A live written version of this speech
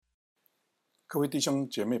各位弟兄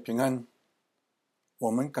姐妹平安，我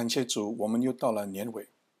们感谢主，我们又到了年尾。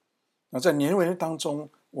那在年尾的当中，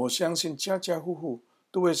我相信家家户户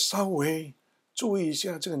都会稍微注意一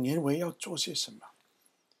下这个年尾要做些什么。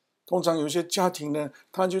通常有些家庭呢，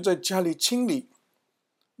他就在家里清理。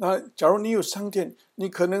那假如你有商店，你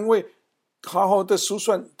可能会好好的数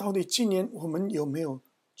算，到底今年我们有没有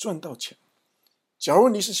赚到钱。假如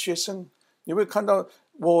你是学生，你会看到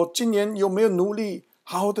我今年有没有努力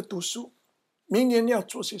好好的读书，明年要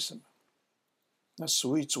做些什么。那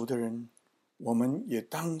属于主的人，我们也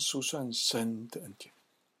当数算神的恩典。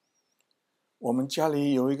我们家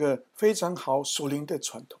里有一个非常好属灵的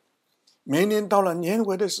传统，每年到了年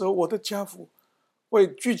尾的时候，我的家父会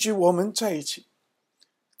聚集我们在一起，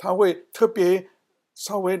他会特别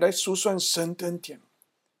稍微来数算神的恩典，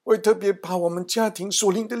会特别把我们家庭属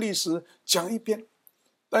灵的历史讲一遍，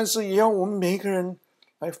但是也要我们每一个人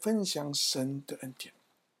来分享神的恩典。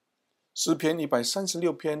诗篇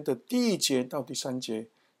136篇的第1节到第3节，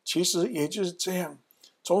其实也就是这样，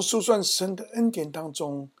从数算神的恩典当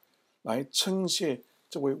中来称谢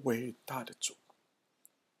这位伟大的主。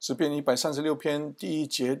诗篇136篇第1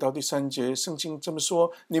节到第3节，圣经这么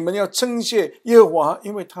说：你们要称谢耶和华，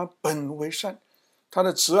因为他本为善，他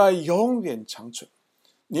的慈爱永远长存。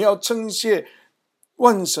你要称谢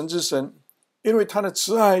万神之神，因为他的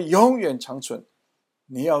慈爱永远长存。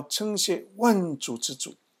你要称谢万主之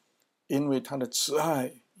主，因为他的慈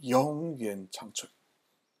爱永远长存。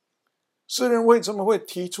诗人为什么会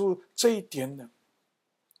提出这一点呢？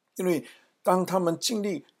因为当他们经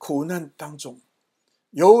历苦难当中，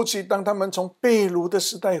尤其当他们从被掳的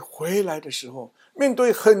时代回来的时候，面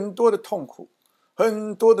对很多的痛苦，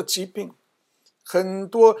很多的疾病，很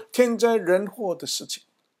多天灾人祸的事情，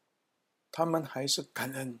他们还是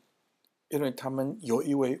感恩，因为他们有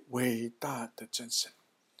一位伟大的真神。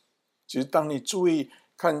其实当你注意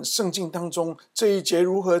看圣经当中这一节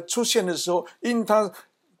如何出现的时候，因他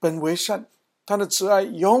本为善，他的慈爱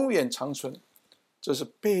永远长存，这是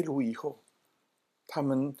被掳以后他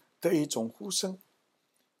们的一种呼声。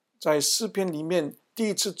在诗篇里面第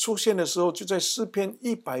一次出现的时候，就在诗篇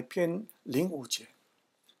100篇05节。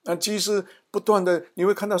那其实不断的你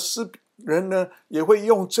会看到诗人呢，也会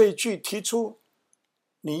用这一句提出：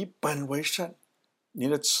你本为善，你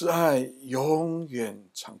的慈爱永远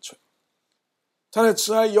长存。他的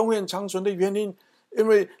慈爱永远长存的原因，因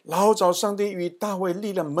为老早上帝与大卫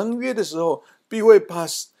立了盟约的时候，必会把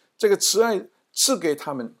这个慈爱赐给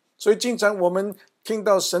他们。所以经常我们听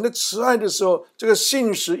到神的慈爱的时候，这个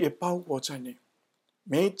信实也包括在内。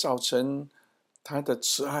每早晨他的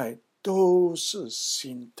慈爱都是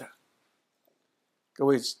新的。各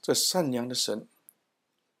位，这善良的神，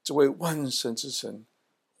这位万神之神，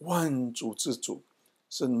万主之主，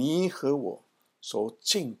是你和我所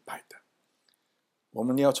敬拜的。我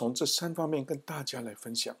们要从这3方面跟大家来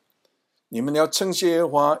分享。你们要称谢耶和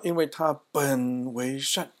华，因为他本为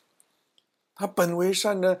善。他本为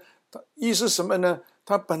善呢，意思是什么呢？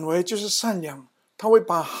他本为就是善良，他会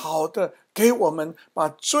把好的给我们，把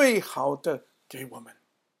最好的给我们。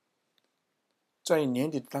在年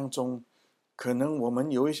底当中，可能我们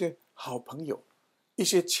有一些好朋友，一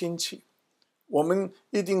些亲戚，我们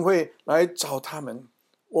一定会来找他们，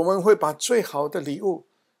我们会把最好的礼物，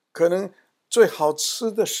可能最好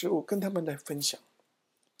吃的食物跟他们来分享。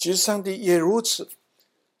其实上帝也如此。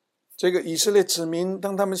这个以色列子民，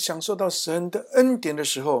当他们享受到神的恩典的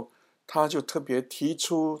时候，他就特别提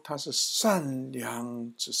出他是善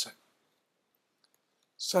良之神。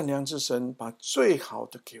善良之神把最好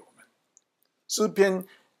的给我们。诗篇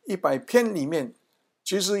100篇里面，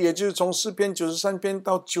其实也就是从诗篇93篇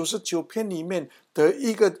到99篇里面的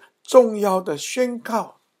一个重要的宣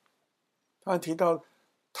告。他提到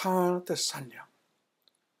他的善良，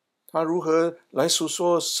他如何来述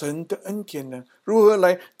说神的恩典呢？如何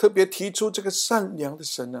来特别提出这个善良的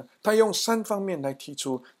神呢？他用3方面来提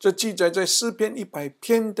出，这记载在诗篇100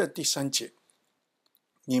篇的第3节。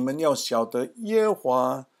你们要晓得耶和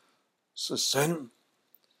华是神，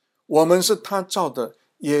我们是他造的，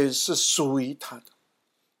也是属于他的。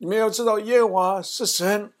你们要知道耶和华是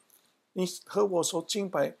神，你和我所敬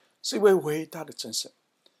拜是一位伟大的真神。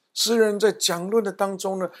诗人在讲论的当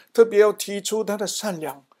中呢，特别要提出他的善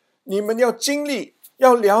良。你们要经历，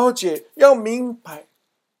要了解，要明白，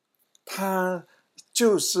他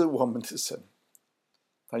就是我们的神。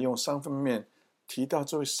他用3方面提到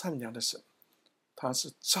这位善良的神，他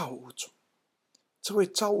是造物主。这位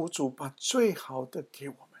造物主把最好的给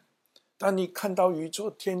我们。当你看到宇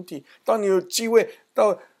宙天地，当你有机会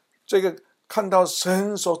到这个看到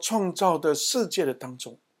神所创造的世界的当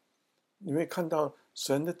中，你会看到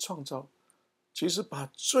神的创造其实把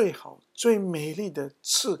最好最美丽的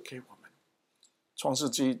赐给我们。创世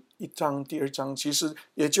纪1章第2章其实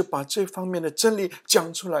也就把这方面的真理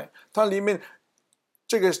讲出来，它里面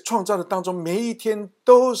这个创造的当中每一天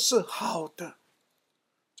都是好的，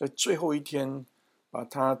在最后一天把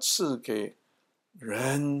它赐给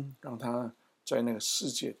人，让他在那个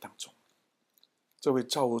世界当中，这位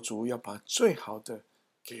造物主要把最好的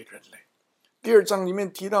给人类。第2章里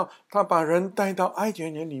面提到，他把人带到伊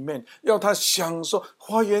甸园里面，要他享受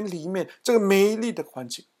花园里面这个美丽的环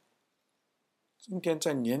境。今天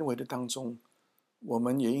在年尾的当中，我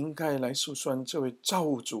们也应该来述说这位造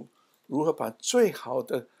物主如何把最好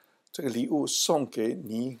的这个礼物送给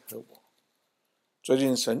你和我。最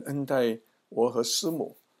近神恩待我和师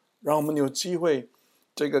母，让我们有机会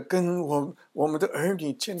这个跟我们的儿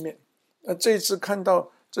女见面。那这一次看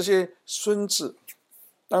到这些孙子，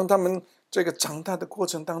当他们这个长大的过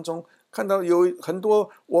程当中，看到有很多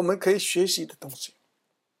我们可以学习的东西。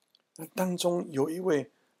那当中有一位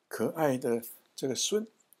可爱的这个孙，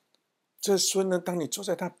这孙呢，当你坐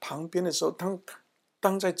在他旁边的时候，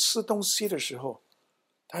当在吃东西的时候，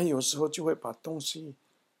他有时候就会把东西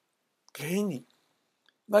给你。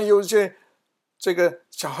那有一些这个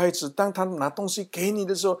小孩子，当他拿东西给你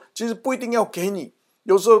的时候，其实不一定要给你，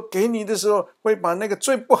有时候给你的时候会把那个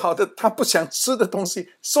最不好的他不想吃的东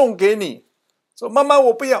西送给你，说妈妈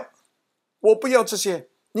我不要这些，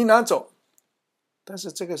你拿走。但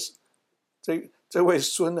是这位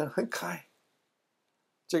孙呢很可爱，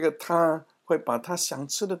这个他会把他想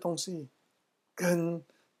吃的东西跟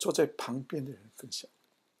坐在旁边的人分享。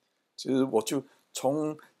其实我就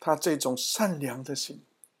从他这种善良的心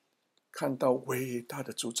看到伟大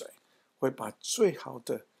的主宰会把最好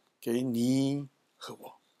的给你和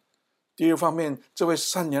我。第二方面，这位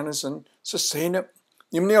善良的神是谁呢？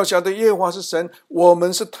你们要晓得耶和华是神，我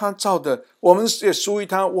们是他造的，我们也属于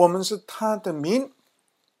他，我们是他的民。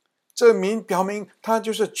这民表明他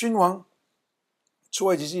就是君王。出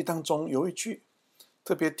埃及记当中有一句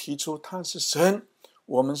特别提出他是神，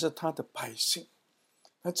我们是他的百姓。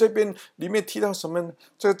那这边里面提到什么呢？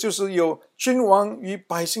这就是有君王与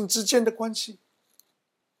百姓之间的关系。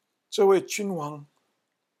这位君王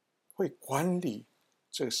会管理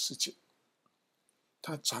这个世界，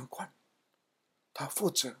他掌管，他负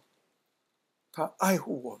责，他爱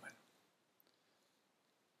护我们。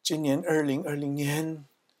今年2020年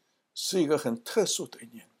是一个很特殊的一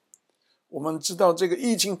年。我们知道这个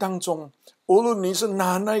疫情当中，无论你是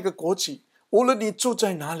哪一个国籍，无论你住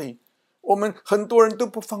在哪里，我们很多人都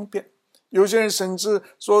不方便。有些人甚至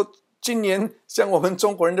说，今年像我们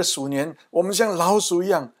中国人的鼠年，我们像老鼠一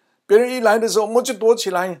样，别人一来的时候我们就躲起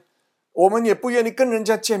来，我们也不愿意跟人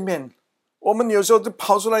家见面，我们有时候就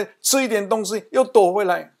跑出来吃一点东西又躲回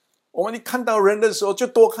来，我们一看到人的时候就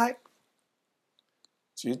躲开。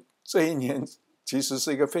其实这一年其实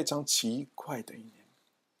是一个非常奇怪的一年，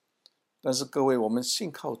但是各位，我们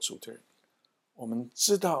信靠主的人，我们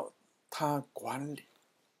知道他管理，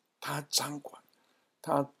他掌管，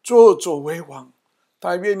他作为王，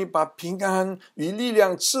他愿意把平安与力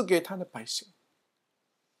量赐给他的百姓。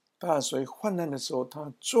大水患难的时候，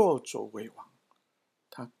他作为王，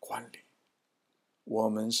他管理。我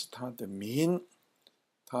们是他的民，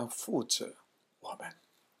他负责我们。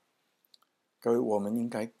各位，我们应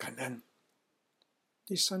该感恩。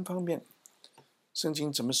第三方面，圣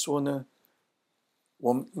经怎么说呢？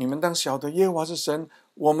你们当晓得耶和华是神，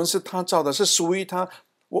我们是他造的，是属于他，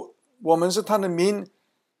我们是他的民，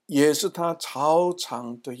也是他草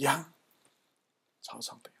场的羊。草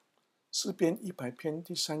场的羊，诗篇100篇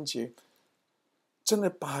第3节真的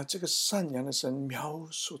把这个善良的神描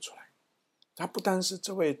述出来。他不但是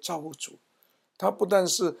这位造物主，他不但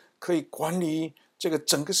是可以管理这个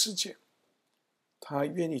整个世界，他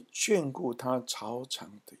愿意眷顾他草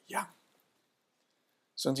场的羊。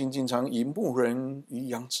圣经经常以牧人与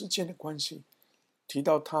羊之间的关系提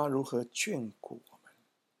到他如何眷顾我们。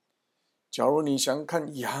假如你想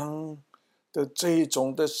看羊的这一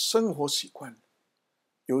种的生活习惯，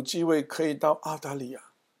有机会可以到澳大利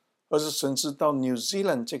亚，或是甚至到 New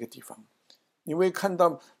Zealand 这个地方，你会看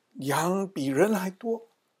到羊比人还多，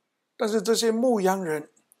但是这些牧羊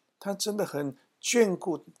人他真的很眷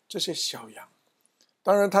顾这些小羊。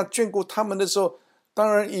当然他眷顾他们的时候，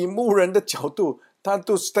当然以牧人的角度，他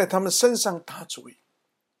都是在他们身上打主意。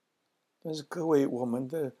但是各位，我们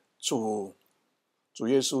的主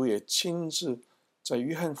耶稣也亲自在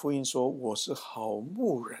约翰福音说，我是好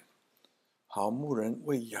牧人，好牧人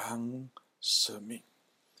为羊舍命，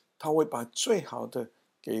他会把最好的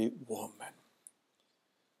给我们。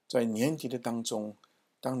在年底的当中，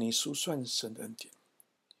当你数算神的恩典，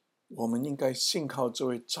我们应该信靠这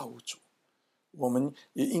位造物主，我们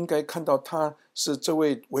也应该看到他是这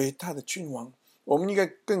位伟大的君王，我们应该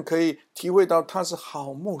更可以体会到他是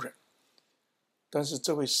好牧人。但是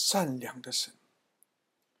这位善良的神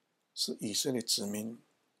是以色列子民，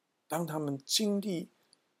当他们经历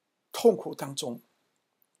痛苦当中，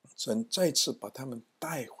神再次把他们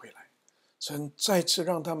带回来，神再次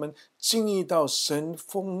让他们经历到神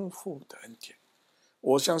丰富的恩典。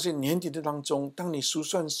我相信年底的当中，当你数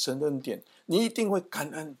算神的恩典，你一定会感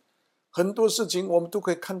恩。很多事情我们都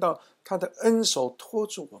可以看到他的恩手托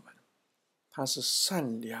住我们，他是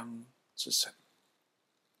善良之神。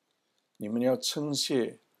你们要称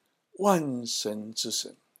谢万神之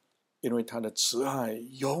神，因为他的慈爱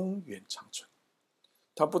永远长存。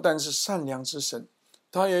他不但是善良之神，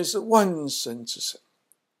他也是万神之神。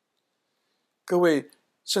各位，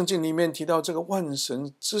圣经里面提到这个万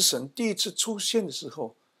神之神第一次出现的时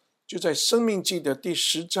候，就在申命记的第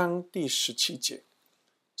10章第17节。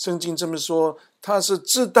圣经这么说，他是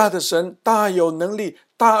至大的神，大有能力，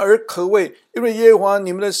大而可畏，因为耶和华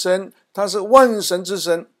你们的神，他是万神之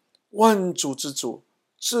神，万主之主，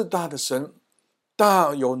至大的神，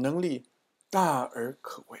大有能力，大而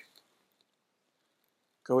可畏。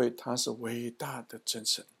各位，他是伟大的真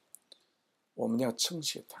神，我们要称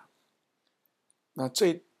谢他。那这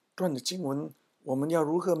一段的经文我们要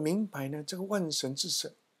如何明白呢？这个万神之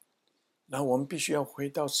神，那我们必须要回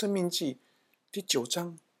到申命记第9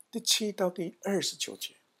章第7到第29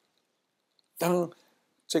节。当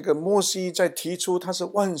这个摩西在提出他是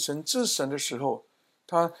万神之神的时候，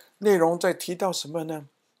他内容在提到什么呢？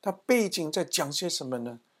他背景在讲些什么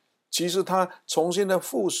呢？其实他重新的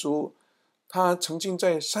复述他曾经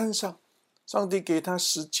在山上，上帝给他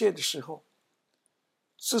10诫的时候，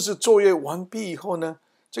这次作业完毕以后呢，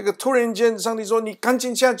这个突然间上帝说你赶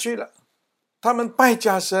紧下去了，他们拜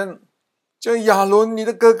假神，这亚伦你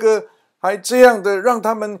的哥哥还这样的让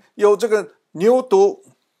他们有这个牛犊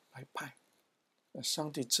来拜。那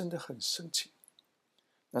上帝真的很生气。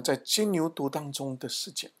那在金牛犊当中的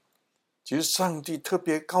事件，其实上帝特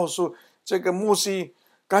别告诉这个摩西，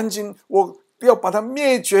赶紧我要把他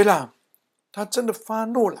灭绝了，他真的发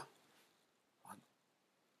怒了。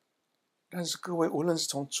但是各位，无论是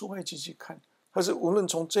从出埃及记看，还是无论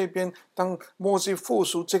从这边当摩西复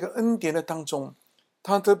述这个恩典的当中，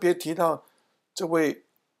他特别提到这位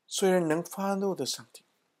虽然能发怒的上帝，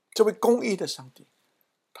这位公义的上帝，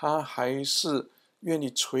他还是愿意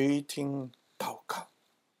垂听祷告。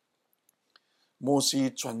摩西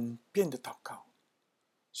转变的祷告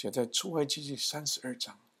写在出埃及记32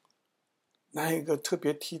章，那一个特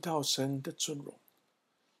别提到神的尊荣，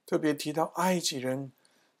特别提到埃及人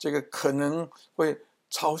这个可能会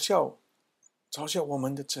嘲笑我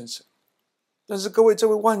们的真神。但是各位，这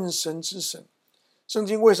位万神之神，圣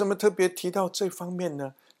经为什么特别提到这方面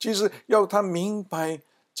呢？其实要他明白，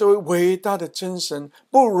这位伟大的真神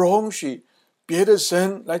不容许别的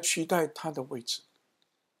神来取代他的位置。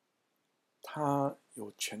他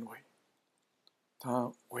有权威，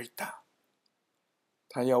他伟大，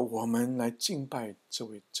他要我们来敬拜这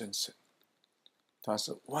位真神。他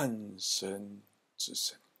是万神之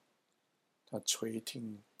神，他垂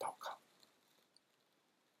听祷告。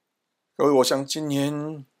各位，我想今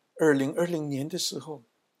年2020年的时候，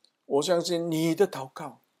我相信你的祷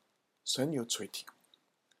告神有垂听。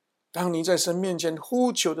当你在神面前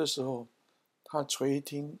呼求的时候，他垂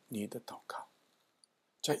听你的祷告。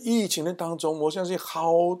在疫情的当中，我相信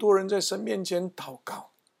好多人在神面前祷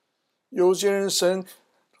告，有些人神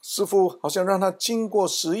似乎好像让他经过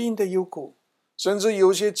死荫的幽谷，甚至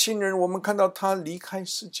有些亲人我们看到他离开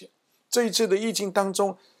世界。这一次的疫情当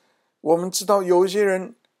中，我们知道有一些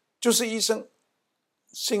人就是一生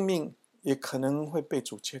性命也可能会被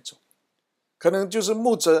主接走，可能就是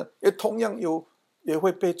牧者也同样也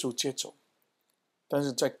会被主接走。但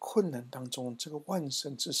是在困难当中，这个万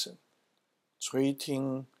神之神垂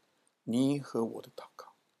听你和我的祷告。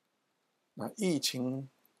那疫情、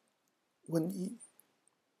瘟疫，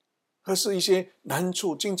或是一些难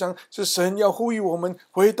处，经常是神要呼吁我们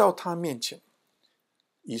回到他面前。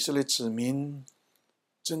以色列子民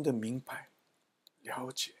真的明白、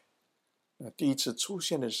了解。那第一次出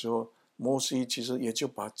现的时候，摩西其实也就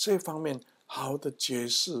把这方面好的解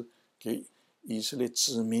释给以色列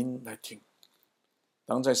子民来听。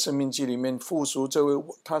当在申命记里面复述这位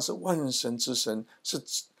他是万神之神，是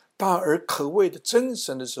大而可畏的真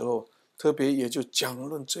神的时候，特别也就讲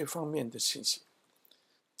论这方面的信息。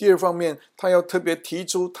第二方面，他要特别提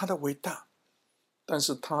出他的伟大，但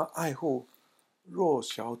是他爱护弱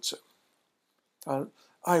小者，他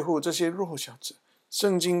爱护这些弱小者。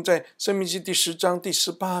圣经在申命记第10章第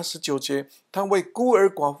18、19节，他为孤儿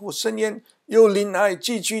寡妇伸冤，又怜爱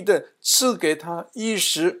寄居的，赐给他衣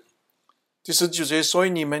食。第19节，所以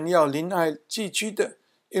你们要怜爱寄居的，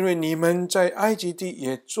因为你们在埃及地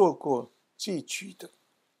也做过寄居的。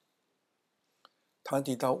他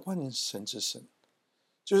提到万神之神，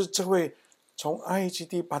就是这位从埃及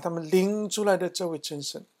地把他们领出来的这位真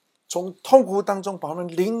神，从痛苦当中把他们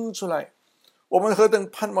领出来。我们何等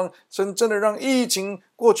盼望神真的让疫情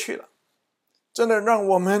过去了，真的让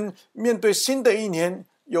我们面对新的一年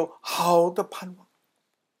有好的盼望。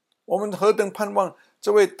我们何等盼望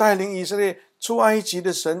这位带领以色列出埃及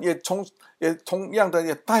的神也同样的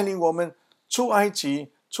也带领我们出埃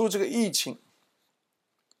及，出这个疫情。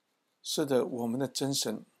是的，我们的真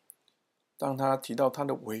神，当他提到他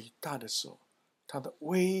的伟大的时候，他的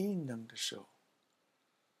威能的时候，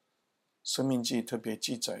申命记特别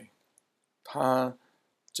记载，他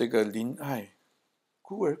这个怜爱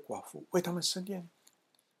孤儿寡妇，为他们生宴，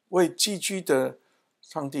为寄居的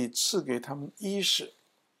上帝赐给他们衣食，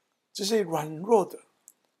这些软弱的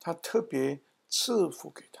他特别赐福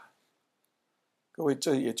给他。各位，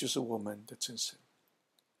这也就是我们的真神。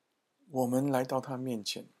我们来到他面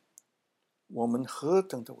前，我们何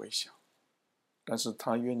等的微小，但是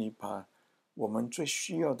他愿意把我们最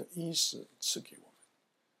需要的衣食赐给我们，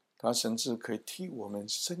他甚至可以替我们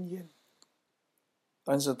生宴。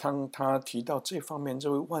但是当他提到这方面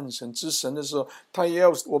这位万神之神的时候，他也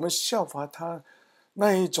要我们效法他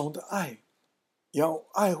那一种的爱，也要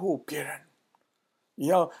爱护别人，也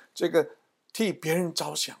要这个替别人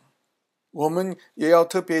着想。我们也要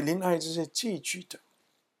特别怜爱这些寄居的。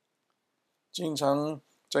经常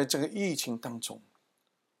在这个疫情当中，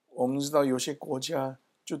我们知道有些国家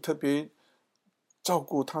就特别照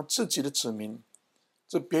顾他自己的子民，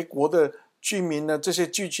这别国的居民呢，这些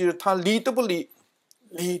寄居的他理都不理，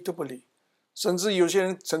理都不理，甚至有些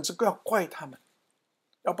人甚至要怪他们，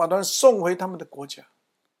要把他们送回他们的国家。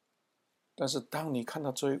但是当你看到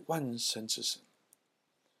这位万神之神，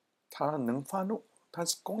他能发怒，他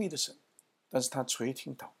是公义的神，但是他垂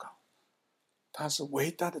听祷告，他是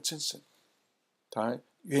伟大的真神，他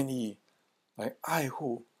愿意来爱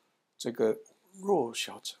护这个弱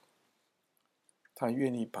小者，他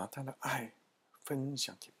愿意把他的爱分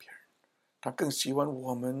享给别人，他更希望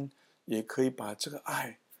我们也可以把这个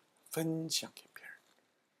爱分享给别人。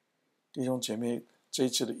弟兄姐妹，这一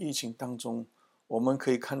次的疫情当中，我们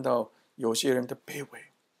可以看到有些人的卑微，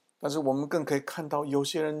但是我们更可以看到有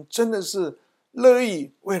些人真的是乐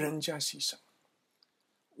意为人家牺牲，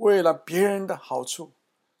为了别人的好处，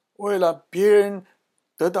为了别人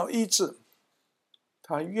得到医治，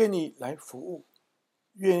他愿意来服务，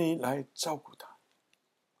愿意来照顾他。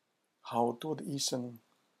好多的医生，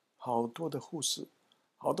好多的护士，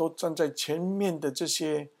好多站在前面的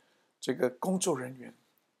这个工作人员，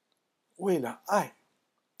为了爱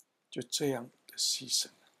就这样的牺牲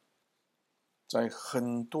了。在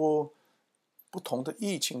很多不同的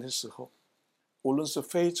疫情的时候，无论是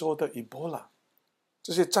非洲的伊波拉，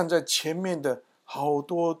这些站在前面的好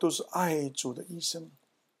多都是爱主的医生，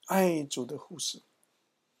爱主的护士。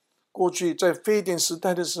过去在非典时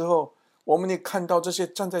代的时候，我们也看到这些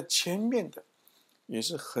站在前面的也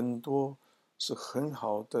是很多是很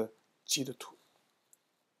好的基督徒。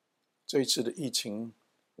这一次的疫情，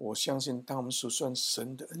我相信当我们数算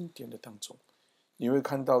神的恩典的当中，你会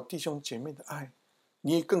看到弟兄姐妹的爱，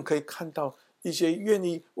你也更可以看到一些愿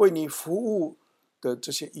意为你服务的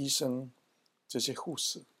这些医生，这些护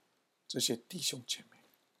士，这些弟兄姐妹。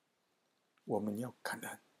我们要感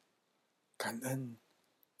恩，感恩，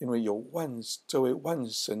因为有这位万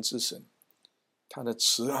神之神，他的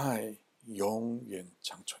慈爱永远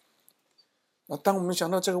长存。那当我们想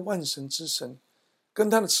到这个万神之神跟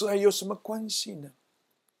他的慈爱有什么关系呢？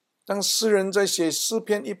当诗人在写诗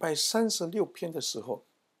篇136篇的时候，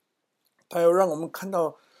他要让我们看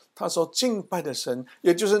到他所敬拜的神，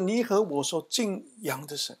也就是你和我所敬仰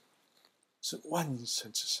的神，是万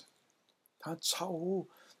神之神，他超乎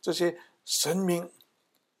这些神明。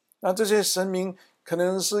那这些神明可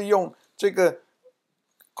能是用这个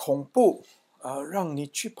恐怖让你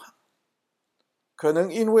惧怕，可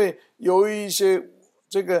能因为有一些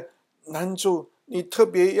这个难处，你特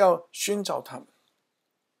别要寻找他们。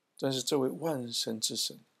但是这位万神之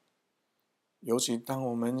神，尤其当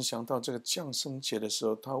我们想到这个降生节的时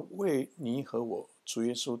候，他为你和我，主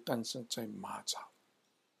耶稣诞生在马槽，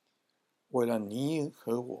为了你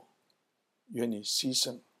和我愿意牺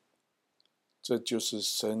牲，这就是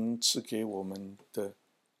神赐给我们的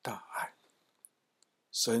大爱。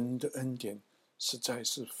神的恩典实在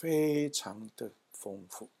是非常的丰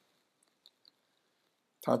富。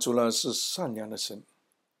他除了是善良的神，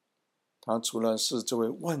他除了是这位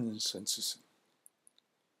万神之神，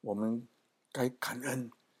我们该感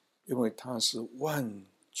恩，因为他是万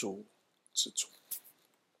主之主。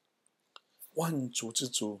万主之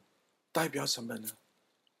主代表什么呢？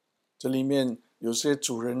这里面有些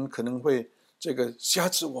主人可能会辖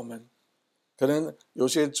制我们，可能有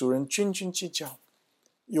些主人斤斤计较，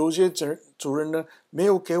有些主人呢没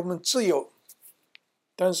有给我们自由。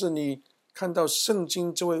但是你看到圣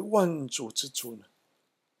经这位万主之主呢，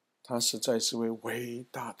他实在是位伟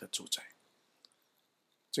大的主宰。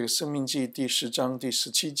这个申命记第10章第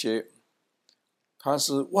17节，他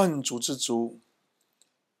是万主之主，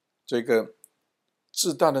这个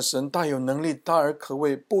至大的神，大有能力，大而可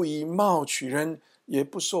畏，不以貌取人，也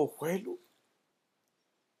不受贿赂。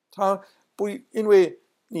他不因为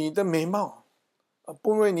你的美貌，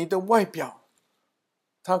不因为你的外表，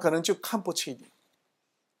他可能就看不起你。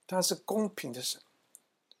他是公平的神，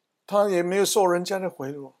他也没有受人家的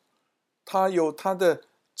贿赂，他有他的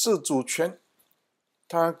自主权，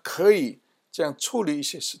他可以这样处理一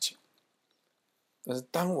些事情。但是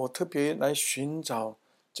当我特别来寻找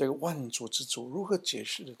这个万主之主如何解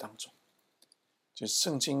释的当中，就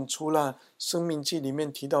圣经除了申命记里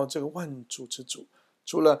面提到这个万主之主，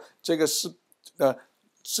除了这个诗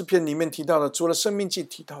篇里面提到的，除了申命记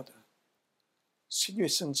提到的，新约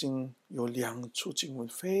圣经有2处经文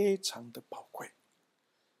非常的宝贵。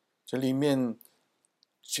这里面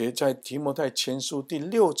写在提摩太前书第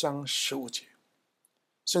6章15节，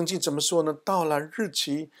圣经怎么说呢？到了日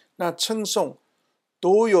期，那称颂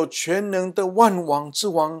独有全能的万王之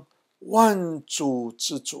王，万主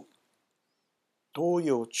之主，独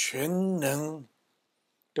有全能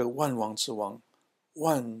的万王之王，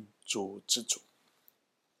万主之主。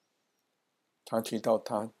他提到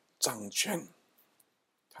他掌权，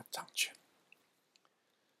他掌权。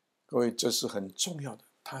各位，这是很重要的，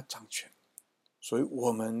他掌权，所以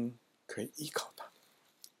我们可以依靠他，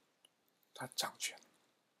他掌权。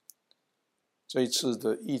这一次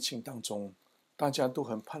的疫情当中，大家都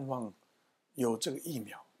很盼望有这个疫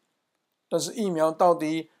苗，但是疫苗到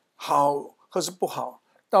底好或是不好，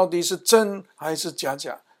到底是真还是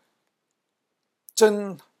假？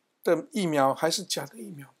真的疫苗还是假的疫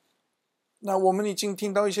苗？那我们已经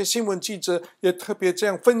听到一些新闻记者也特别这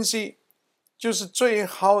样分析，就是最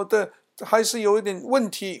好的还是有一点问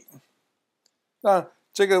题。那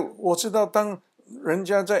这个我知道，当人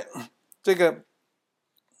家在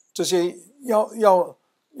这些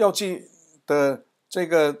药剂的这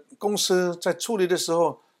个公司在处理的时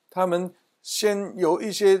候，他们先有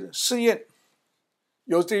一些试验，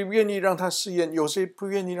有些愿意让他试验，有些不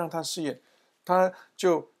愿意让他试验，他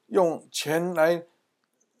就用钱来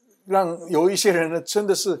让有一些人呢，真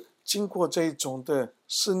的是经过这种的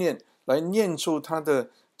试验来念出他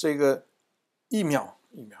的这个疫苗。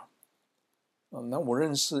那我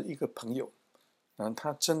认识一个朋友，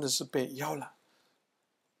他真的是被邀了，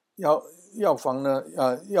药房呢，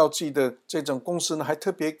药剂的这种公司呢，还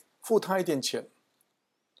特别付他一点钱。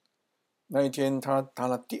那一天他打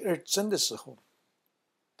了第2针的时候，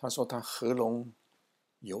他说他喉咙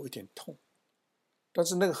有一点痛，但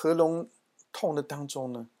是那个喉咙痛的当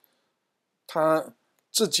中呢，他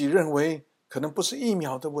自己认为可能不是疫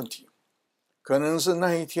苗的问题，可能是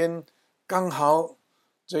那一天刚好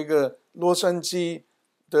这个洛杉矶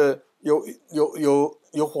的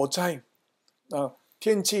有火灾，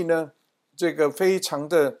天气呢这个非常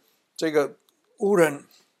的这个污染，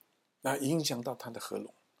影响到他的喉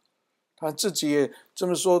咙。他自己也这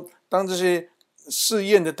么说，当这些试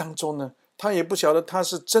验的当中呢，他也不晓得他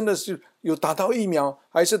是真的是有打到疫苗，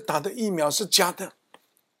还是打的疫苗是假的，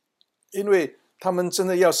因为他们真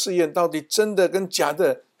的要试验到底真的跟假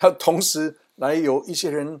的，他同时来有一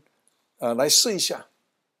些人来试一下。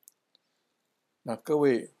那各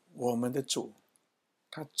位，我们的主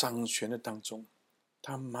他掌权的当中，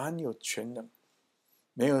他蛮有全能，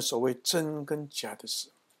没有所谓真跟假的事，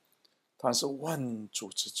他是万主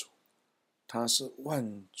之主，他是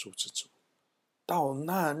万主之主。到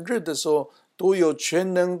那日的时候，都有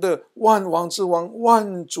全能的万王之王，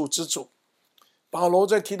万主之主。保罗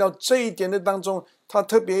在提到这一点的当中，他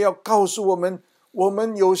特别要告诉我们，我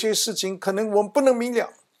们有些事情可能我们不能明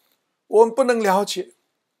了，我们不能了解，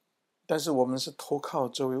但是我们是投靠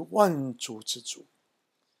这位万主之主，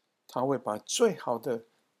他会把最好的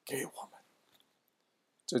给我们。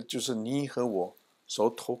这就是你和我所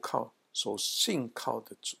投靠、所信靠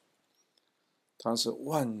的主，他是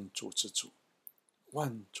万主之主，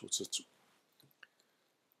万主之主。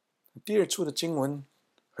第2处的经文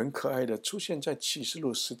很可爱的出现在启示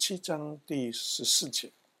录17章第14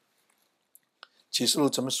节。启示录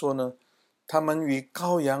怎么说呢？他们与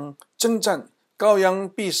羔羊征战，羔羊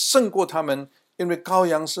必胜过他们，因为羔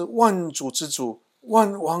羊是万主之主，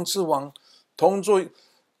万王之王。同作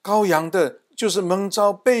羔羊的，就是蒙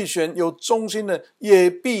召备选有忠心的，也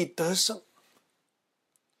必得胜。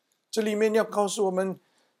这里面要告诉我们，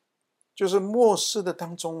就是末世的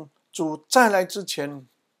当中，主再来之前，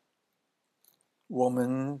我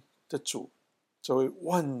们的主这位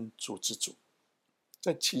万主之主，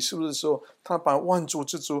在启示录的时候，他把万主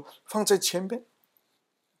之主放在前面，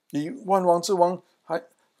比万王之王还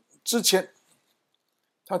之前，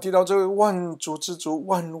他提到这位万主之主、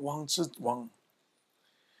万王之王，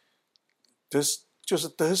就是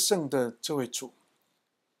得胜的这位主，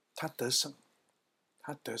他得胜，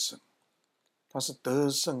他得胜，他是得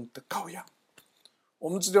胜的羔羊。我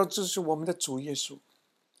们知道这是我们的主耶稣，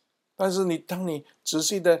但是当你仔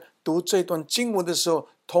细的读这段经文的时候，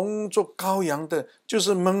同作羔羊的，就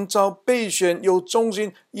是蒙召备选有忠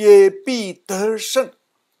心，也必得胜，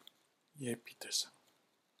也必得胜。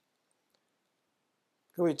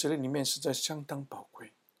各位，这里面实在相当宝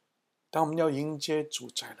贵。当我们要迎接主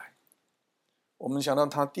再来，我们想到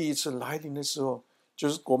他第一次来临的时候，就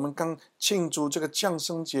是我们刚庆祝这个降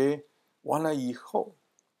生节完了以后，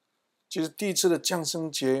其实第一次的降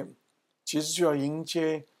生节其实就要迎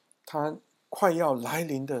接他快要来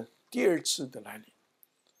临的第二次的来临。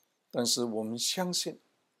但是我们相信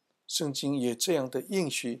圣经也这样的应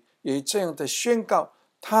许，也这样的宣告，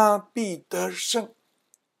他必得胜，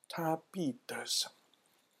他必得胜。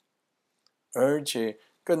而且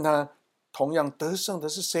跟他同样得胜的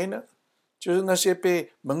是谁呢？就是那些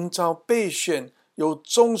被蒙召备选有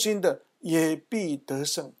忠心的，也必得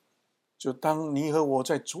胜。就当你和我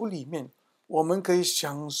在主里面，我们可以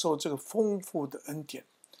享受这个丰富的恩典，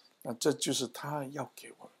那这就是他要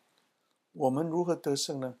给我们。我们如何得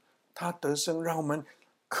胜呢？他得胜，让我们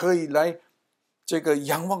可以来这个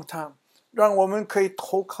仰望他，让我们可以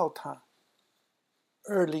投靠他。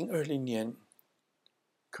2020年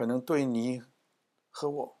可能对你和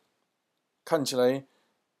我看起来，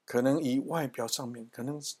可能以外表上面可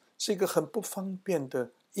能是一个很不方便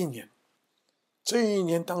的一年。这一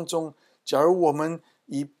年当中，假如我们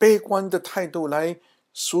以悲观的态度来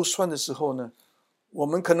数算的时候呢，我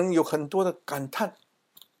们可能有很多的感叹。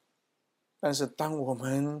但是当我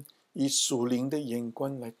们以属灵的眼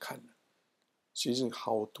光来看，其实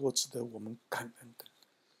好多值得我们感恩的。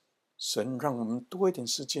神让我们多一点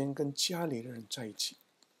时间跟家里的人在一起，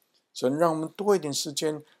神让我们多一点时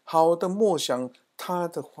间好的默想他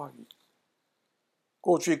的话语。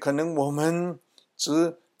过去可能我们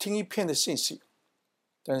只听一篇的信息，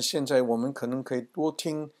但现在我们可能可以多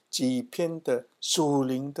听几篇的属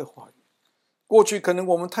灵的话语。过去可能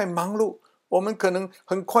我们太忙碌，我们可能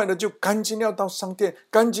很快的就赶紧要到商店，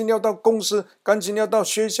赶紧要到公司，赶紧要到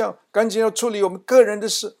学校，赶紧要处理我们个人的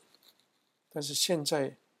事。但是现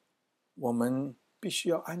在我们必须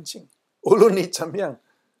要安静，无论你怎么样，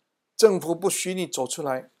政府不许你走出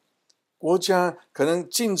来，国家可能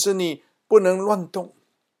禁止你不能乱动，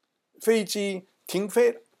飞机停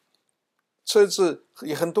飞了，车子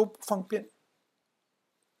也很多不方便。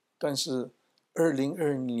但是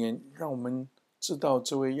2020年让我们知道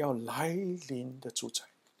这位要来临的主宰，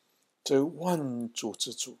这位万主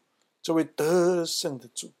之主，这位得胜的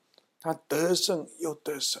主，他得胜又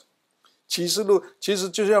得胜。启示录其实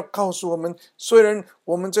就是要告诉我们，虽然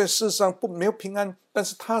我们在世上没有平安，但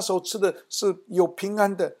是他所赐的是有平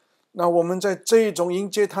安的。那我们在这一种迎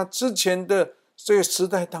接他之前的这个时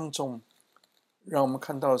代当中，让我们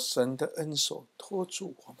看到神的恩手托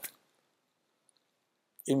住我们，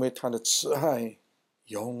因为他的慈爱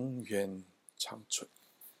永远长存。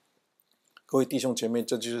各位弟兄姐妹，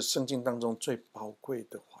这就是圣经当中最宝贵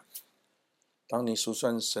的话语。当你数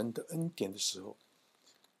算神的恩典的时候，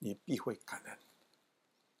你必会感恩。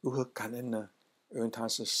如何感恩呢？因为他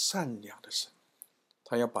是善良的神，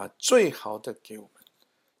他要把最好的给我们。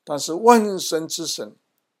他是万神之神，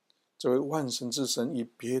这位万神之神与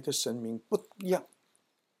别的神明不一样，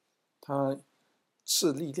他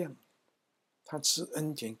赐力量，他赐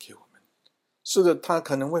恩典给我们。是的，他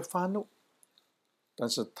可能会发怒，但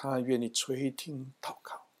是他愿意垂听祷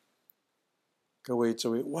告。各位，这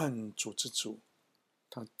位万主之主，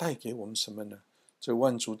他带给我们什么呢？这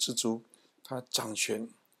万主之主，他掌权，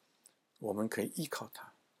我们可以依靠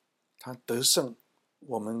他；他得胜，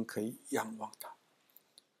我们可以仰望他。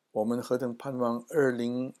我们何等盼望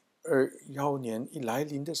2021年一来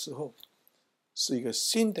临的时候，是一个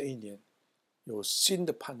新的一年，有新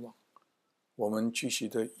的盼望。我们继续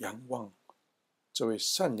的仰望这位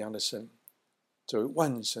善良的神，这位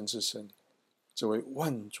万神之神，这位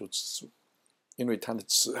万主之主，因为他的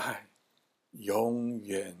慈爱永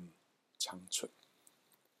远长存。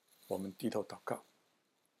我们低头祷告。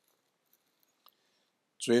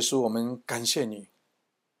主耶稣，我们感谢你，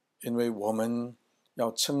因为我们要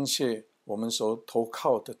称谢我们所投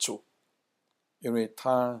靠的主，因为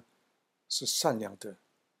他是善良的，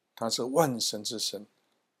他是万神之神，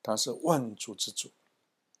他是万主之主。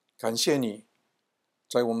感谢你，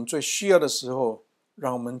在我们最需要的时候，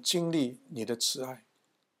让我们经历你的慈爱，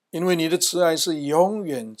因为你的慈爱是永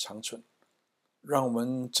远长存。让我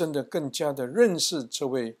们真的更加的认识这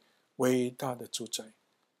位伟大的主宰，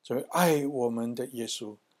这位爱我们的耶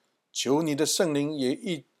稣。求你的圣灵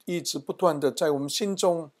也一直不断的在我们心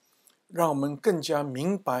中，让我们更加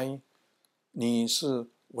明白你是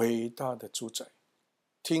伟大的主宰。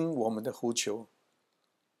听我们的呼求，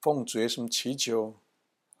奉主耶稣祈求，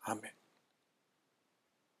阿们。